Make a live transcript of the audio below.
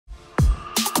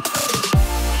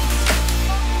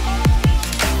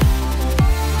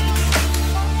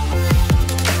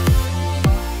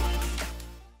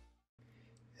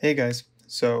Hey guys,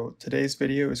 so today's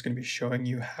video is going to be showing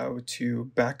you how to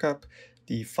back up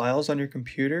the files on your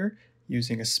computer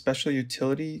using a special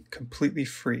utility completely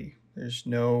free. There's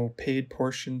no paid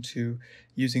portion to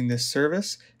using this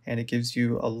service, and it gives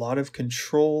you a lot of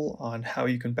control on how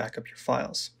you can back up your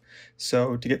files.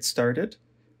 So to get started,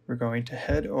 we're going to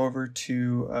head over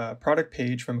to a product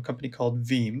page from a company called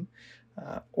Veeam.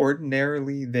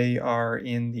 Ordinarily, they are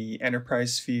in the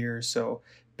enterprise sphere, so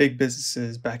big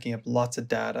businesses backing up lots of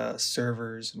data,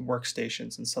 servers, and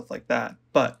workstations, and stuff like that.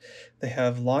 But they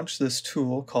have launched this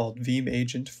tool called Veeam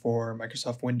Agent for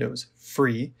Microsoft Windows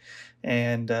free,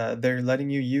 and they're letting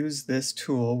you use this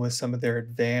tool with some of their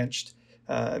advanced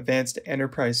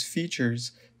enterprise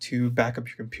features to back up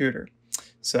your computer.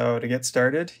 So to get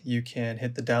started, you can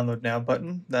hit the Download Now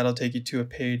button. That'll take you to a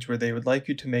page where they would like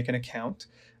you to make an account.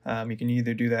 You can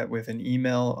either do that with an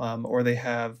email or they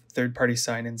have third-party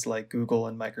sign-ins like Google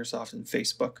and Microsoft and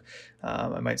Facebook.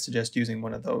 I might suggest using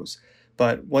one of those.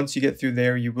 But once you get through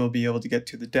there, you will be able to get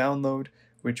to the download,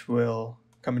 which will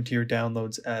come into your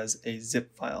downloads as a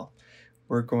zip file.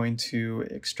 We're going to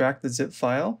extract the zip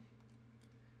file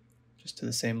just to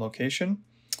the same location.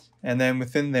 And then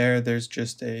within there, there's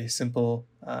just a simple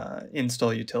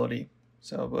install utility.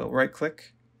 So we'll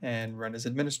right-click and run as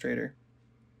administrator.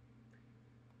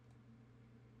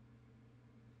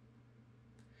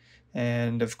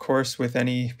 And of course, with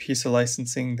any piece of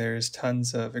licensing, there's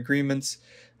tons of agreements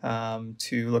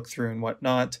to look through and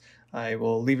whatnot. I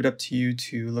will leave it up to you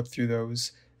to look through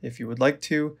those if you would like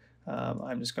to.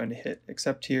 I'm just going to hit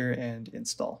accept here and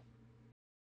install.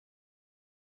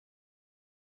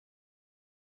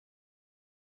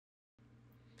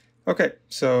 Okay,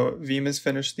 so Veeam has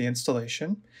finished the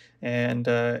installation, and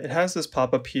it has this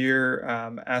pop-up here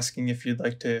asking if you'd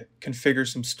like to configure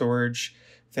some storage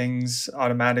things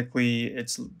automatically.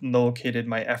 It's located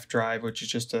my F drive, which is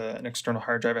just an external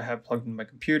hard drive I have plugged in my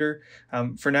computer.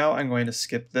 For now, I'm going to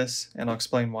skip this, and I'll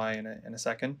explain why in a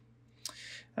second.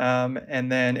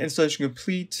 And then installation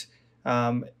complete.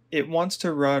 It wants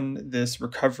to run this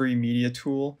recovery media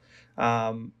tool.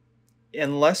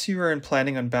 Unless you are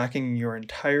planning on backing your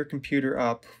entire computer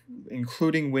up,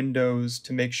 including Windows,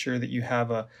 to make sure that you have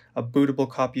a bootable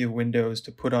copy of Windows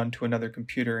to put onto another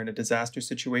computer in a disaster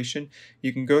situation,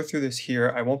 you can go through this here.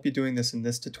 I won't be doing this in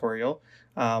this tutorial,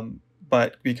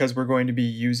 but because we're going to be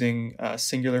using a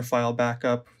singular file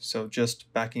backup, so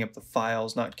just backing up the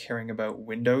files, not caring about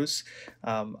Windows,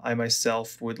 I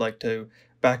myself would like to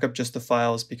back up just the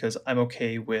files because I'm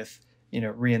okay with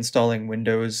reinstalling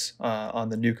Windows on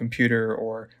the new computer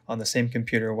or on the same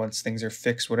computer once things are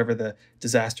fixed, whatever the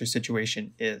disaster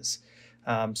situation is.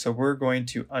 So we're going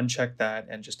to uncheck that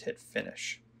and just hit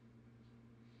finish.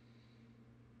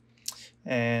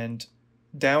 And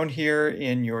down here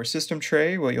in your system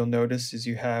tray, what you'll notice is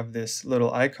you have this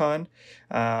little icon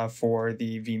for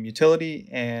the Veeam utility,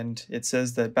 and it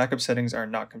says that backup settings are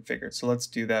not configured. So let's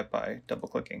do that by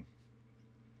double-clicking.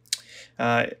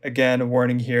 Again, a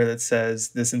warning here that says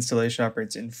this installation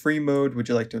operates in free mode. Would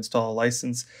you like to install a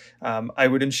license? I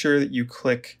would ensure that you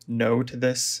click no to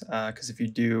this because if you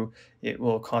do, it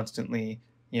will constantly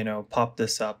pop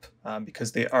this up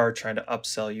because they are trying to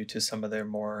upsell you to some of their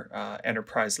more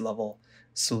enterprise level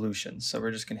solutions. So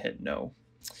we're just going to hit no.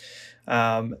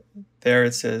 There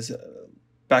it says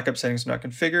backup settings are not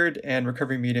configured and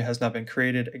recovery media has not been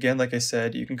created. Again, like I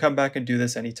said, you can come back and do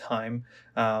this anytime,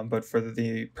 but for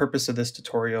the purpose of this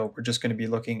tutorial, we're just going to be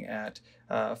looking at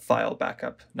file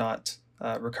backup, not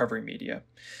recovery media.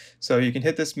 So you can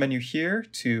hit this menu here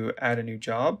to add a new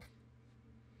job,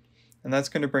 and that's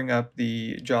going to bring up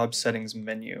the job settings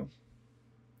menu.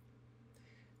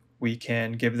 We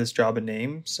can give this job a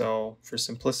name, so for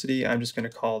simplicity, I'm just going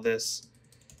to call this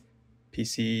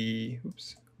PC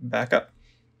backup.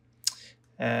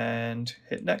 And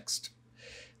hit next.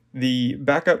 The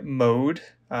backup mode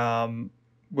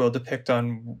will depict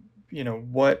on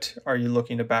what are you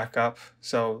looking to back up.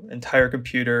 So entire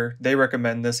computer, they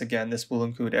recommend this. Again, this will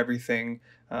include everything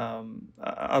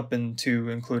up into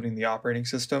including the operating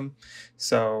system.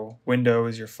 So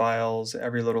Windows, your files,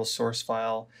 every little source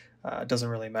file, doesn't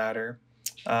really matter.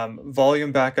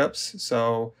 Volume backups,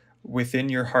 so within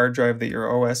your hard drive that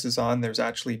your OS is on, there's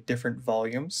actually different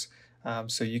volumes.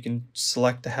 So you can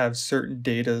select to have certain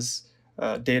data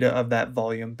of that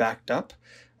volume backed up.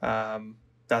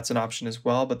 That's an option as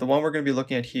well. But the one we're going to be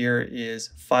looking at here is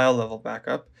file level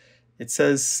backup. It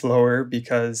says slower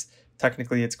because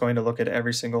technically it's going to look at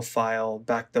every single file,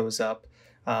 back those up,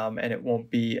 and it won't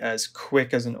be as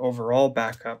quick as an overall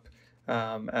backup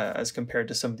as compared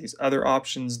to some of these other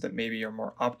options that maybe are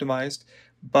more optimized.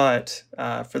 But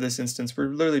for this instance, we're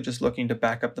literally just looking to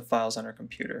back up the files on our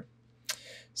computer.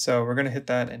 So we're going to hit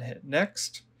that and hit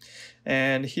next.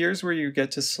 And here's where you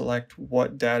get to select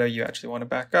what data you actually want to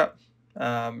back up.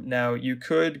 Now you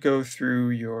could go through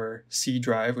your C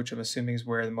drive, which I'm assuming is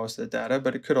where most of the data,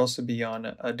 but it could also be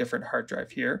on a different hard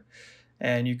drive here.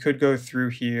 And you could go through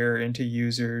here into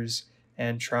users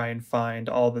and try and find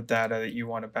all the data that you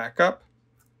want to back up.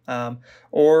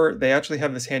 Or they actually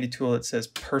have this handy tool that says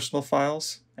personal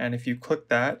files. And if you click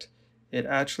that, it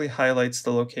actually highlights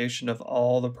the location of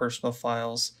all the personal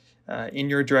files in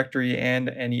your directory and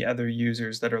any other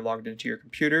users that are logged into your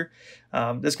computer.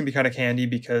 This can be kind of handy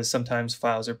because sometimes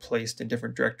files are placed in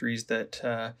different directories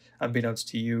that, unbeknownst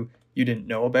to you, you didn't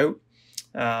know about.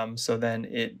 So then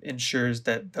it ensures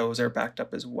that those are backed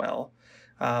up as well.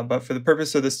 But for the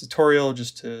purpose of this tutorial,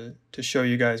 just to show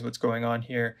you guys what's going on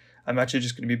here, I'm actually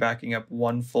just going to be backing up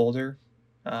one folder,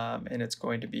 and it's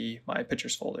going to be my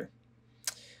pictures folder.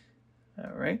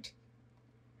 All right,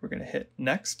 we're going to hit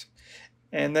next.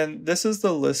 And then this is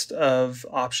the list of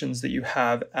options that you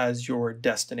have as your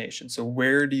destination. So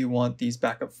where do you want these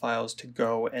backup files to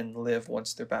go and live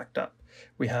once they're backed up?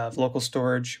 We have local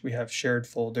storage, we have shared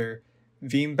folder,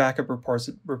 Veeam backup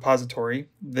repository.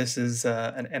 This is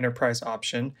an enterprise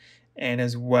option. And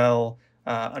as well,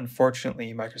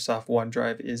 unfortunately, Microsoft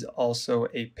OneDrive is also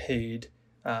a paid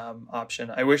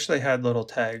option. I wish they had little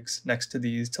tags next to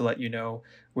these to let you know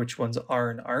which ones are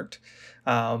and aren't.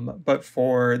 But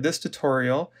for this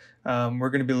tutorial, we're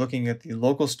going to be looking at the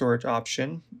local storage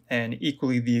option, and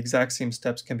equally the exact same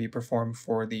steps can be performed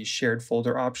for the shared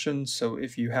folder option. So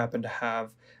if you happen to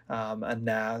have a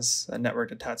NAS, a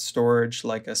network attached storage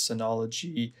like a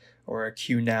Synology or a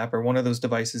QNAP or one of those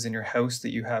devices in your house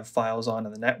that you have files on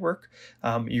in the network,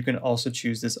 you can also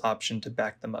choose this option to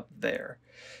back them up there.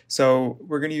 So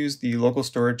we're going to use the local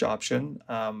storage option.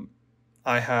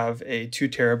 I have a 2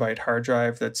 terabyte hard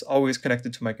drive that's always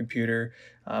connected to my computer.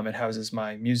 It houses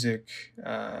my music,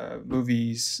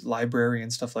 movies, library,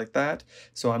 and stuff like that.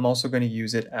 So I'm also going to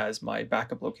use it as my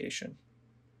backup location.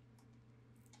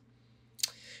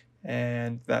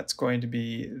 And that's going to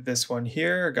be this one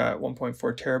here. I got 1.4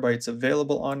 terabytes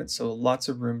available on it, so lots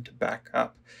of room to back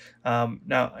up. Now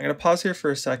I'm going to pause here for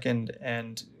a second,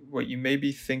 and what you may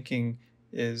be thinking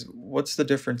is, what's the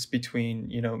difference between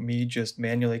me just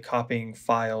manually copying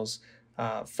files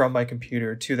from my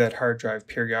computer to that hard drive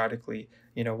periodically?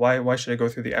 Why should I go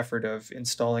through the effort of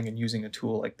installing and using a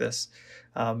tool like this?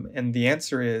 And the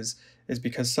answer is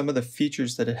because some of the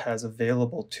features that it has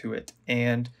available to it,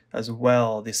 and as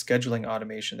well the scheduling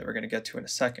automation that we're going to get to in a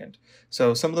second.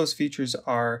 So some of those features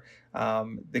are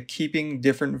the keeping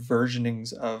different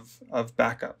versionings of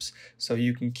backups. So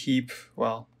you can keep,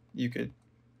 well, you could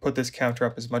put this counter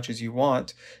up as much as you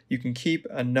want. You can keep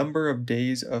a number of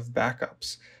days of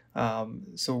backups.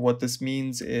 So what this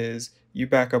means is you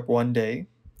back up one day,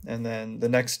 and then the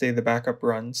next day the backup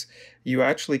runs. You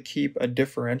actually keep a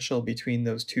differential between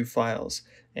those two files.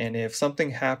 And if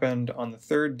something happened on the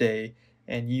third day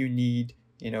and you need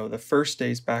the first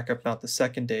day's backup, not the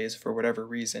second day's, for whatever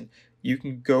reason, you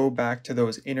can go back to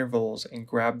those intervals and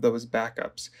grab those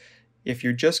backups. If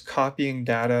you're just copying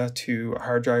data to a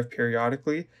hard drive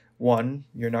periodically, one,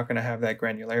 you're not going to have that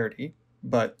granularity.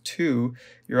 But two,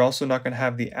 you're also not going to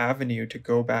have the avenue to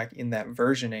go back in that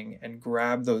versioning and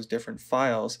grab those different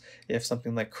files if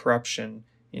something like corruption,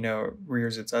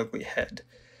 rears its ugly head.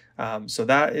 So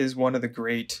that is one of the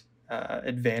great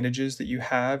advantages that you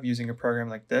have using a program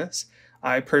like this.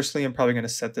 I personally am probably going to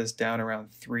set this down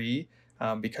around 3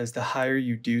 because the higher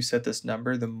you do set this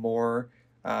number, the more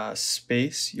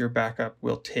space your backup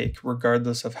will take,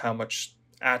 regardless of how much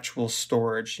actual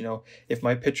storage. If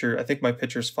my picture, I think my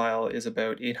pictures file is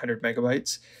about 800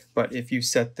 megabytes, but if you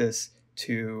set this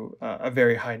to a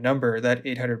very high number, that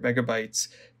 800 megabytes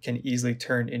can easily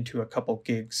turn into a couple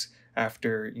gigs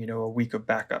after a week of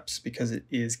backups, because it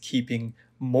is keeping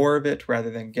more of it rather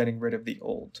than getting rid of the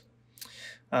old.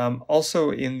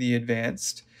 Also in the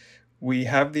advanced, we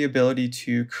have the ability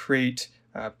to create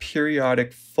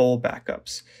periodic full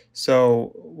backups.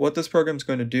 So what this program is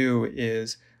going to do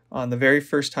is, on the very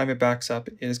first time it backs up,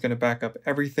 it is going to back up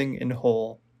everything in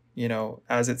whole,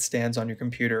 as it stands on your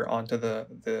computer onto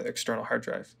the external hard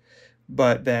drive.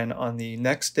 But then on the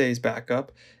next day's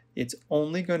backup, it's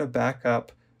only going to back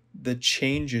up the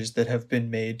changes that have been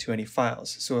made to any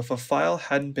files. So if a file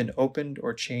hadn't been opened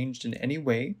or changed in any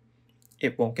way,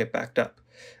 it won't get backed up.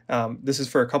 This is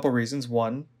for a couple reasons.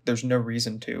 One, there's no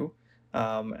reason to,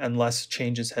 unless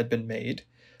changes had been made.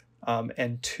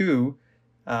 And two,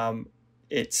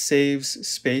 it saves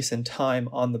space and time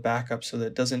on the backup so that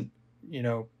it doesn't,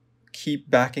 keep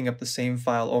backing up the same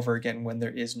file over again when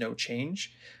there is no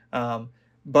change.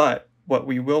 But what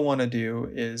we will want to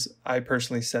do is, I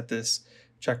personally set this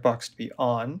checkbox to be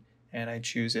on, and I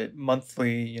choose it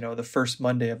monthly, the first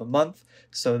Monday of a month,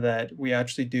 so that we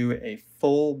actually do a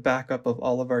full backup of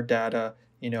all of our data,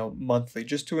 monthly,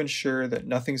 just to ensure that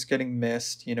nothing's getting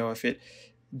missed. If it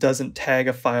doesn't tag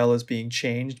a file as being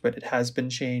changed, but it has been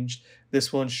changed,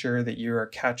 this will ensure that you are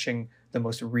catching the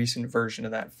most recent version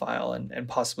of that file and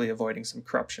possibly avoiding some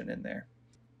corruption in there.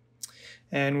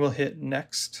 And we'll hit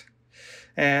next.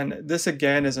 And this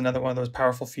again is another one of those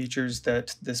powerful features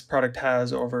that this product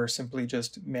has over simply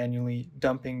just manually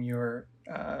dumping your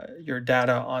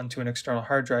data onto an external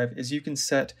hard drive, is you can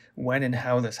set when and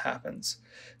how this happens.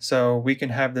 So we can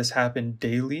have this happen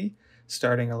daily,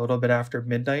 starting a little bit after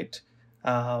midnight,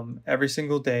 every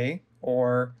single day,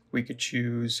 or we could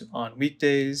choose on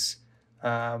weekdays,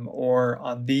 or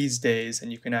on these days,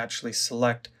 and you can actually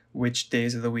select which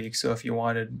days of the week. So if you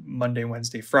wanted Monday,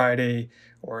 Wednesday, Friday,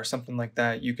 or something like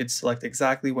that, you could select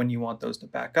exactly when you want those to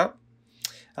back up.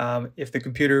 If the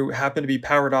computer happened to be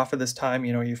powered off at this time,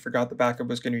 you forgot the backup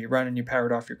was going to be run and you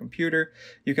powered off your computer,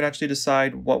 you can actually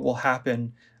decide what will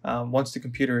happen once the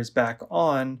computer is back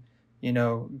on.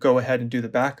 Go ahead and do the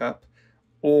backup,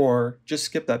 or just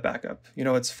skip that backup.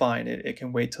 It's fine. It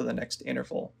can wait till the next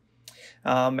interval.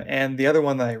 And the other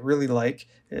one that I really like,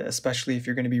 especially if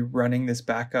you're going to be running this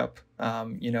backup,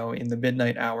 in the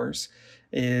midnight hours,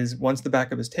 is once the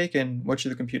backup is taken, what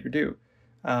should the computer do?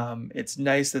 It's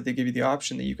nice that they give you the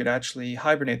option that you could actually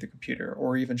hibernate the computer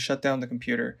or even shut down the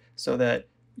computer, so that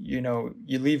you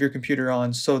leave your computer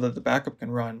on so that the backup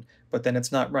can run, but then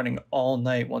it's not running all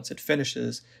night. Once it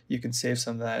finishes, you can save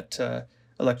some of that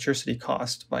electricity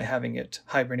cost by having it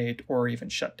hibernate or even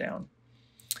shut down.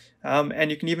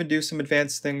 And you can even do some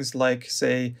advanced things like,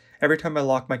 say, every time I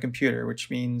lock my computer, which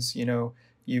means,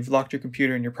 you've locked your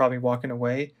computer and you're probably walking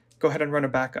away, go ahead and run a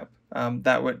backup.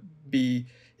 That would be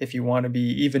if you want to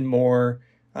be even more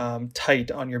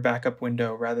tight on your backup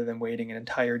window rather than waiting an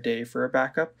entire day for a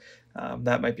backup.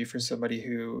 That might be for somebody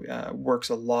who works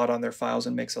a lot on their files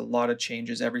and makes a lot of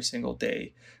changes every single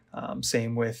day.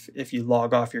 Same with if you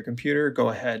log off your computer, go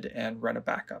ahead and run a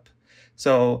backup.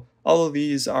 So all of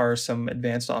these are some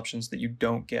advanced options that you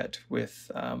don't get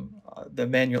with the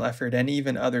manual effort and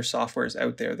even other softwares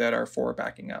out there that are for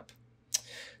backing up.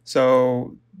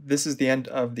 So this is the end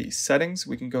of the settings.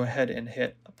 We can go ahead and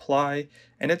hit apply,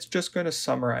 and it's just going to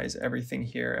summarize everything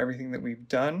here, everything that we've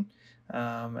done.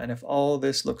 And if all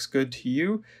this looks good to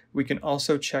you, we can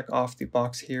also check off the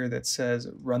box here that says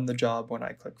run the job when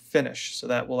I click finish. So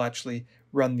that will actually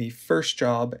run the first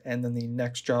job, and then the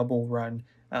next job will run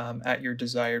at your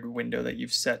desired window that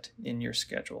you've set in your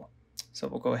schedule. So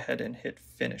we'll go ahead and hit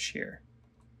finish here.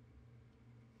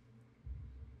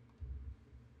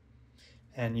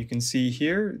 And you can see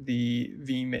here the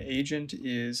Veeam agent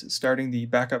is starting the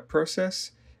backup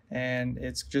process, and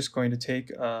it's just going to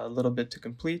take a little bit to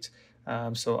complete.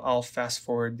 So I'll fast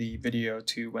forward the video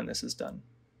to when this is done.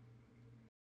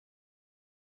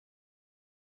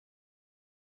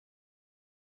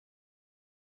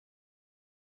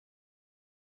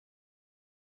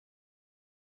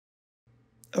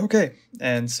 Okay,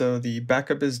 and so the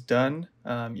backup is done.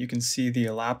 You can see the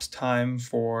elapsed time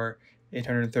for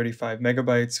 835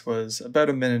 megabytes was about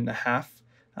 1.5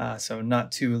 minutes, so not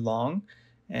too long.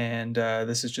 And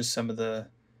this is just some of the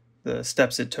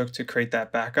steps it took to create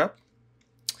that backup.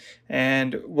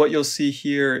 And what you'll see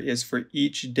here is for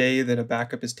each day that a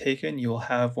backup is taken, you'll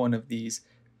have one of these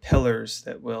pillars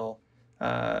that will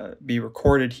be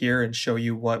recorded here and show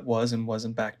you what was and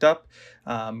wasn't backed up.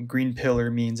 Green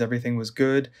pillar means everything was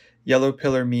good. Yellow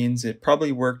pillar means it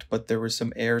probably worked, but there were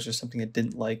some errors or something it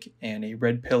didn't like. And a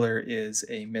red pillar is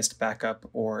a missed backup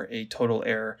or a total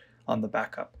error on the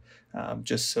backup,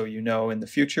 just so you know in the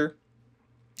future.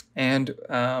 And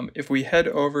if we head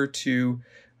over to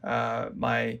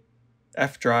my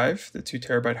F drive, the 2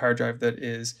 terabyte hard drive that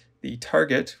is the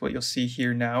target, what you'll see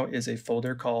here now is a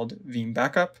folder called Veeam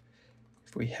Backup.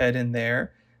 If we head in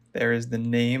there, there is the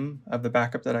name of the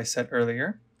backup that I set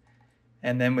earlier.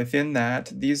 And then within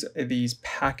that, these are these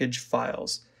package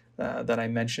files that I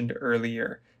mentioned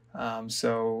earlier.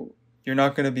 So you're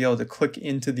not going to be able to click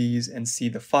into these and see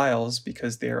the files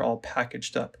because they're all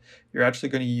packaged up. You're actually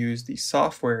going to use the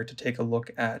software to take a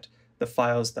look at the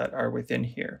files that are within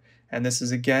here. And this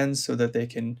is again so that they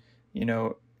can,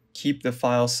 keep the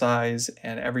file size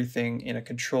and everything in a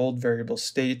controlled variable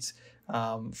state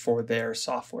for their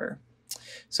software.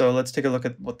 So let's take a look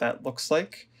at what that looks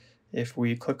like. If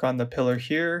we click on the pillar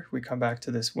here, we come back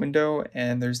to this window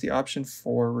and there's the option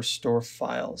for restore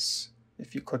files.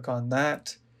 If you click on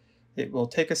that, it will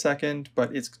take a second,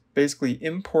 but it's basically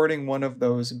importing one of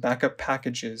those backup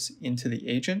packages into the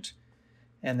agent.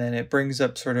 and then it brings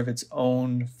up sort of its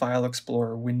own File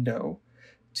Explorer window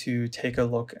to take a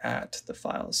look at the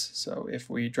files. So if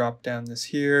we drop down this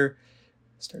here,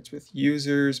 it starts with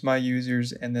users, my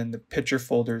users, and then the picture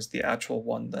folder is the actual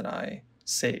one that I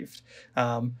saved.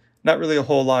 Not really a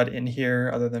whole lot in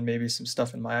here other than maybe some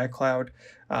stuff in my iCloud.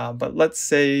 But let's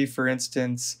say, for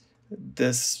instance,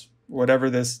 whatever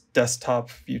this desktop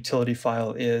utility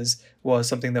file is was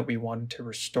something that we wanted to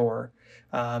restore.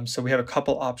 So we have a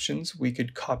couple options. We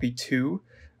could copy to.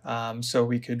 So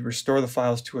we could restore the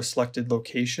files to a selected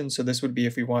location. So this would be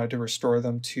if we wanted to restore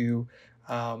them to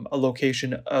a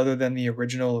location other than the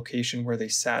original location where they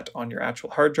sat on your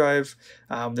actual hard drive.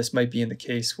 This might be in the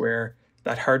case where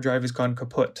that hard drive has gone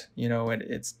kaput, and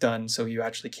it's done, so you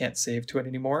actually can't save to it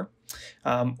anymore.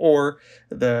 Or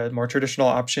the more traditional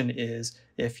option is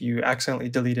if you accidentally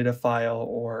deleted a file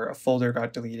or a folder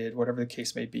got deleted, whatever the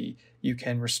case may be, you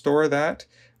can restore that.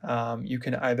 You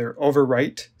can either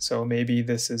overwrite, so maybe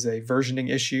this is a versioning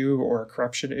issue or a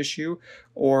corruption issue,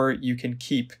 or you can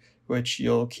keep, which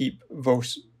you'll keep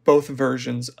both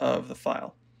versions of the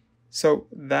file. So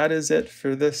that is it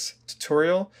for this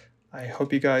tutorial. I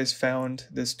hope you guys found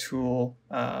this tool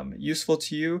useful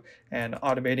to you and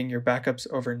automating your backups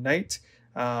overnight.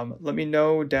 Let me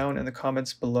know down in the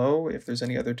comments below if there's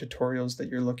any other tutorials that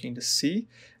you're looking to see.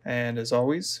 And as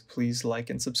always, please like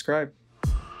and subscribe.